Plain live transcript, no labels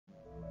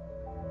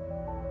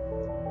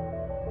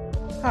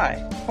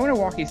Hi, I want to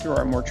walk you through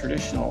our more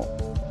traditional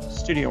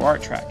studio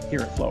art track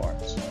here at Flow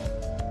Arts.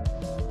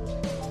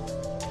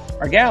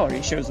 Our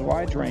gallery shows a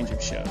wide range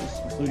of shows,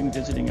 including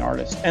visiting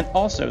artists and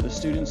also the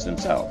students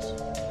themselves.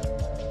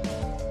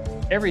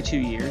 Every 2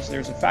 years,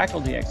 there's a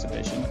faculty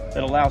exhibition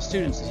that allows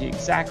students to see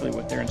exactly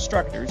what their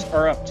instructors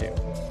are up to.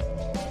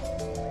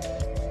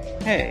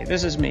 Hey,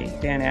 this is me,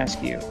 Dan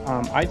Askew.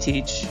 I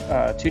teach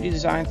 2D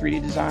design,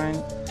 3D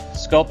design,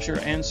 sculpture,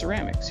 and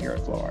ceramics here at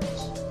Flow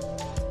Arts.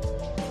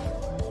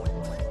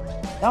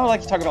 Now I'd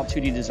like to talk about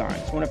 2D design.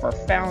 It's one of our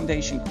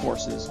foundation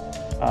courses,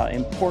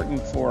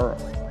 important for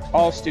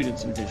all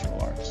students in visual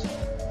arts.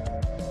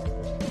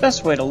 The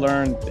best way to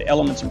learn the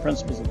elements and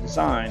principles of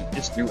design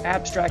is through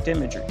abstract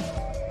imagery.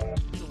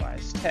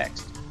 Visualized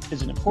text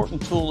is an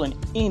important tool in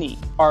any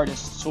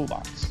artist's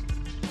toolbox.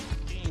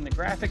 Seeing the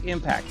graphic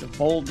impact of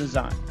bold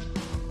design.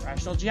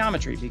 Rational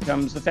geometry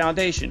becomes the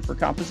foundation for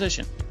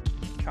composition.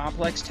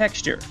 Complex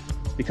texture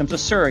becomes a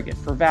surrogate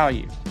for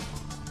value.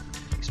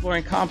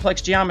 Exploring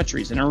complex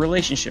geometries and a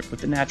relationship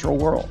with the natural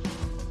world.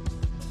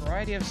 A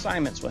variety of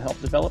assignments will help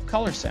develop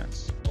color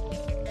sense.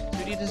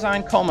 2D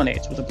design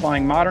culminates with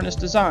applying modernist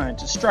design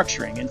to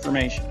structuring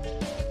information.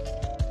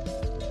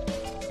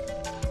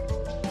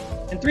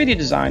 In 3D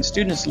design,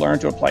 students learn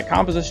to apply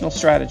compositional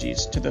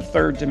strategies to the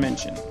third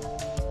dimension.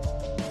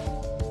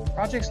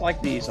 Projects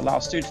like these allow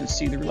students to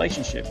see the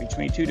relationship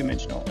between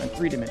two-dimensional and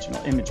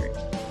three-dimensional imagery.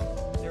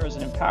 There is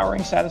an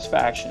empowering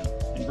satisfaction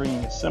in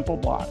bringing a simple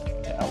block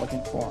to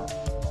elegant form.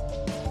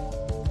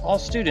 All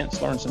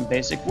students learn some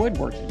basic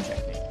woodworking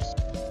techniques,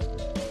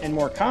 and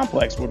more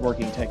complex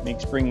woodworking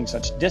techniques bringing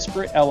such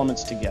disparate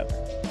elements together.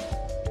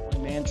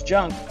 One man's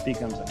junk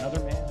becomes another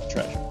man's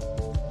treasure.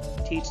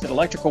 Teach that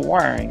electrical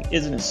wiring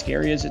isn't as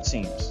scary as it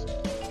seems.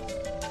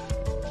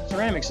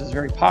 Ceramics is a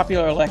very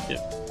popular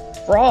elective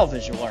for all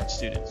visual arts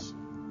students.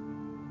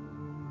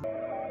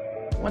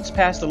 Once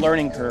past the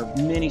learning curve,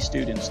 many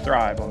students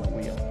thrive on the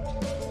wheel.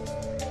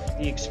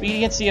 The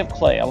expediency of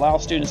clay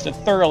allows students to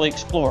thoroughly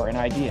explore an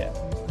idea.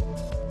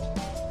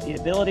 The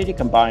ability to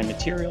combine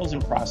materials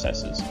and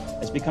processes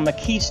has become a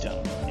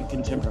keystone in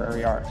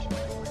contemporary art.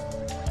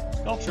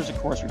 Sculpture is a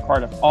course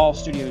required of all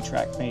studio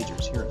track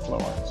majors here at Flow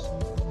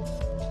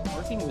Arts.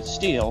 Working with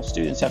steel,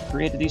 students have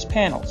created these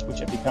panels, which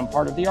have become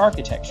part of the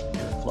architecture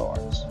here at Flow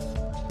Arts.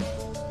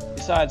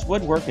 Besides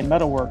woodwork and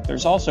metalwork,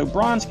 there's also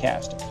bronze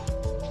casting,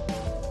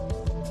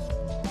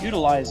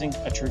 utilizing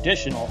a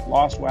traditional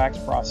lost wax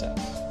process.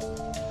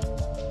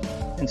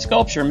 In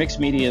sculpture,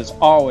 mixed media is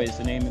always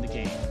the name of the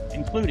game,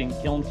 including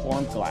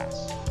kiln-formed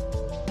glass.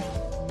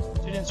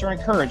 Students are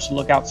encouraged to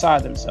look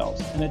outside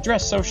themselves and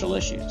address social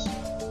issues.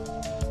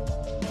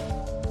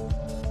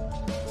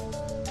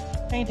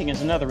 Painting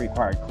is another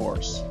required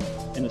course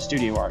in the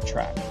studio art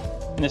track,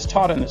 and is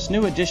taught in this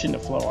new addition to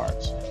Flow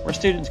Arts, where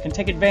students can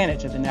take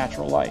advantage of the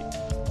natural light.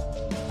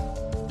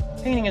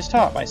 Painting is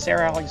taught by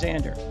Sarah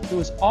Alexander, who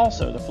is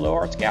also the Flow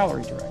Arts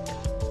Gallery Director.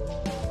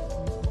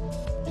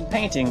 In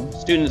painting,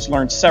 students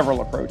learn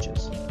several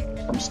approaches,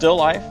 from still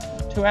life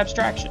to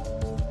abstraction.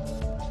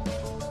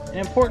 An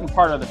important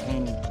part of the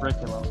painting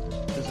curriculum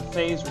is a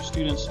phase where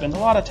students spend a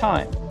lot of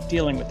time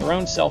dealing with their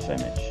own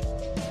self-image.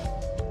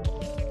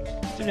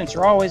 Students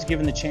are always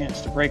given the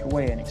chance to break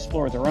away and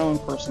explore their own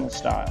personal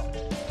style.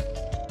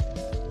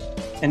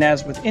 And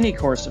as with any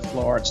course of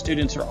Flow Arts,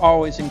 students are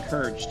always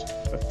encouraged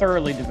to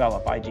thoroughly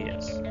develop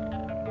ideas.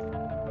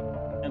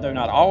 And though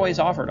not always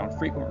offered on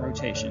frequent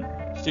rotation,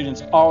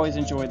 students always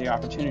enjoy the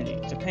opportunity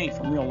to paint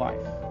from real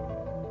life.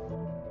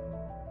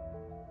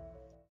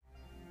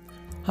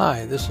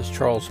 Hi, this is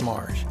Charles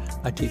Marsh.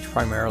 I teach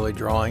primarily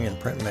drawing and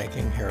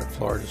printmaking here at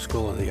Florida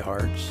School of the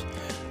Arts.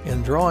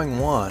 In Drawing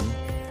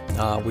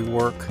 1, we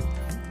work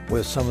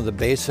with some of the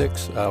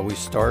basics. We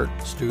start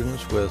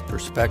students with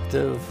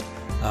perspective.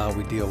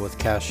 We deal with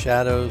cast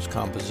shadows,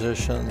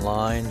 composition,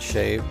 line,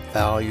 shape,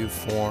 value,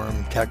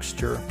 form,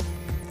 texture.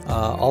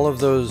 All of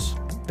those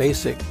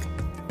basic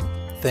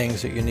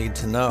things that you need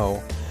to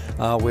know.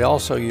 We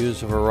also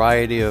use a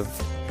variety of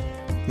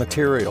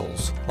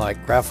materials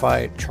like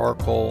graphite,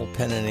 charcoal,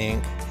 pen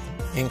and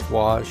ink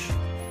wash,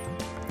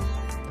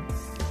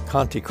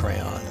 Conte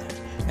crayon.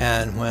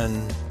 And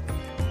when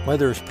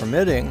weather is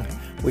permitting,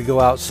 we go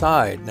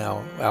outside.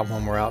 Now,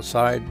 when we're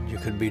outside, you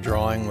could be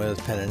drawing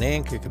with pen and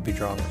ink, you could be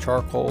drawing with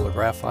charcoal or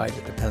graphite.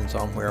 It depends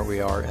on where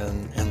we are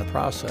in the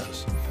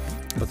process.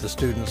 But the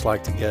students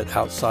like to get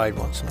outside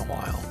once in a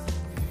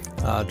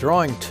while.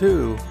 Drawing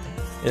 2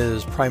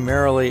 is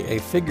primarily a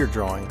figure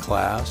drawing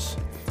class.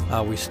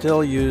 We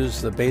still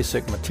use the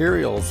basic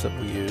materials that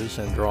we use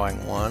in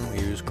Drawing 1. We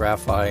use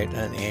graphite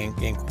and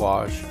ink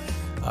wash,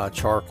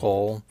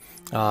 charcoal,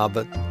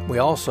 but we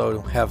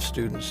also have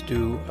students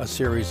do a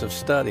series of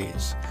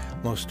studies.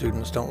 Most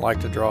students don't like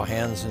to draw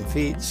hands and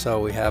feet,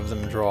 so we have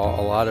them draw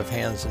a lot of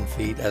hands and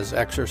feet as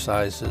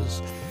exercises.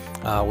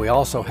 We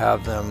also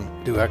have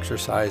them do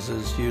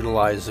exercises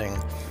utilizing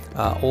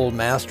old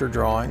master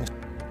drawings.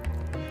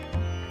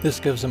 This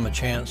gives them a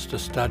chance to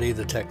study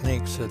the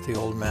techniques that the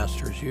old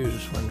masters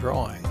used when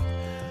drawing.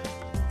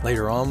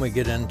 Later on we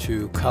get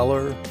into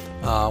color,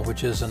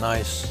 which is a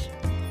nice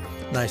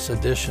nice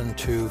addition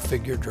to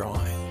figure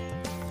drawing.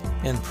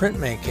 In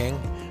printmaking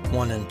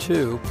 1 and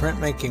 2,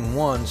 printmaking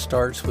 1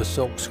 starts with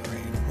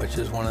silkscreen, which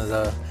is one of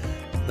the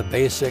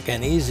basic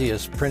and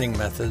easiest printing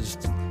methods.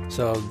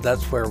 So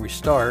that's where we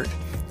start.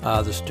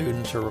 The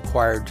students are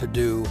required to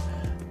do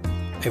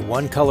a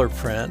one-color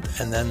print,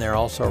 and then they're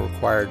also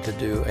required to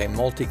do a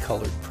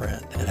multicolored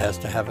print. It has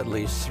to have at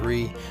least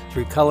three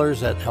colors.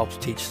 That helps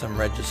teach them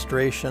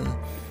registration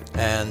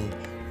and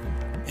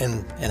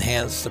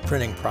enhance the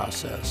printing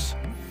process.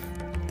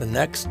 The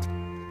next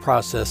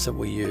process that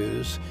we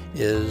use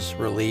is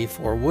relief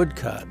or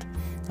woodcut.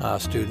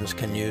 Students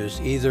can use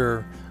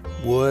either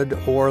wood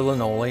or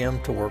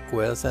linoleum to work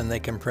with, and they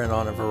can print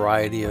on a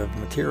variety of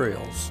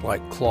materials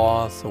like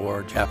cloth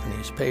or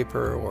Japanese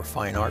paper or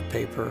fine art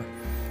paper.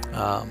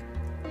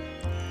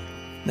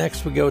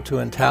 Next we go to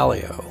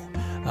intaglio.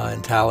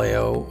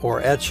 Intaglio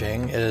or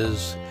etching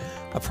is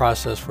a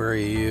process where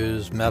you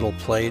use metal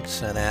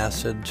plates and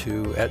acid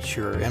to etch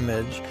your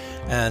image,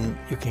 and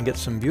you can get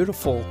some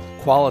beautiful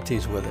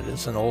qualities with it.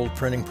 It's an old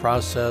printing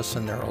process,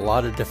 and there are a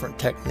lot of different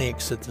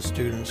techniques that the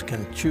students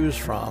can choose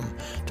from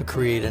to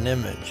create an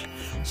image.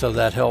 So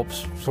that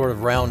helps sort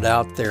of round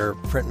out their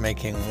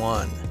printmaking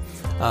 1.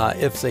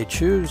 If they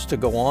choose to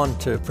go on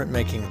to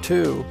printmaking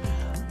 2,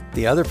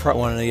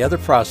 one of the other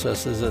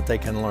processes that they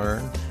can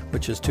learn,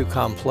 which is too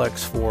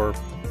complex for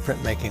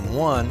printmaking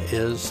 1,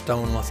 is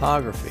stone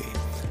lithography,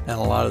 and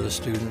a lot of the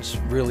students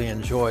really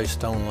enjoy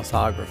stone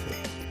lithography.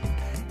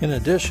 In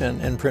addition,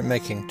 in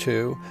printmaking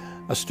 2,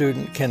 a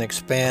student can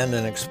expand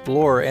and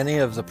explore any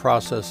of the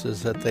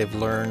processes that they've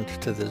learned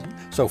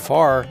so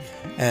far,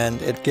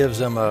 and it gives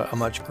them a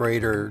much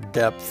greater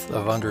depth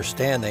of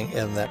understanding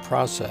in that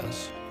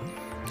process.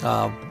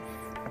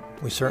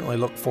 We certainly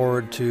look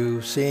forward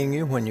to seeing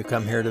you when you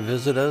come here to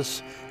visit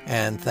us,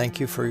 and thank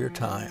you for your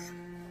time.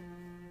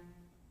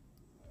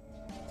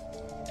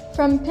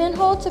 From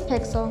pinhole to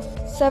pixel,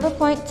 silver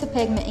point to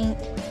pigment ink,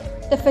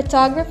 the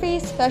photography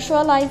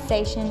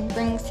specialization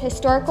brings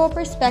historical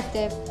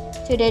perspective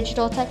to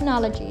digital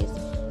technologies,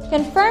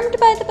 confirmed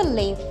by the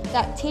belief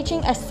that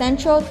teaching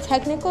essential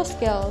technical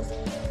skills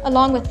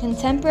along with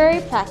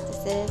contemporary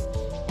practices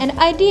and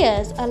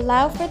ideas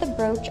allow for the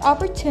broach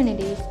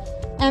opportunities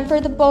and for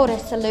the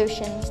boldest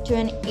solutions to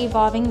an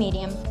evolving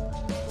medium.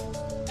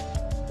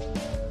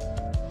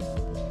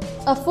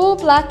 A full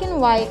black and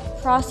white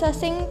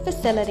processing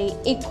facility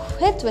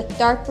equipped with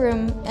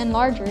darkroom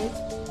enlargers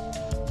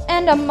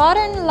and a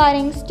modern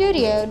lighting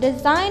studio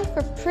designed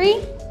for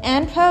pre-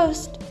 and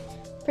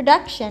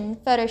post-production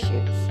photo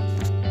shoots.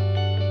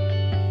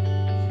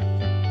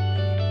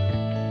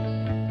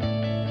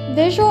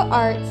 Visual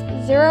Arts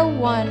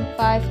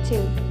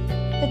 0152,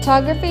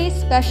 Photography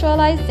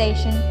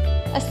Specialization,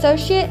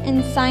 Associate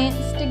in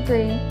Science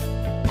degree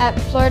at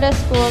Florida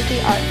School of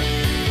the Arts.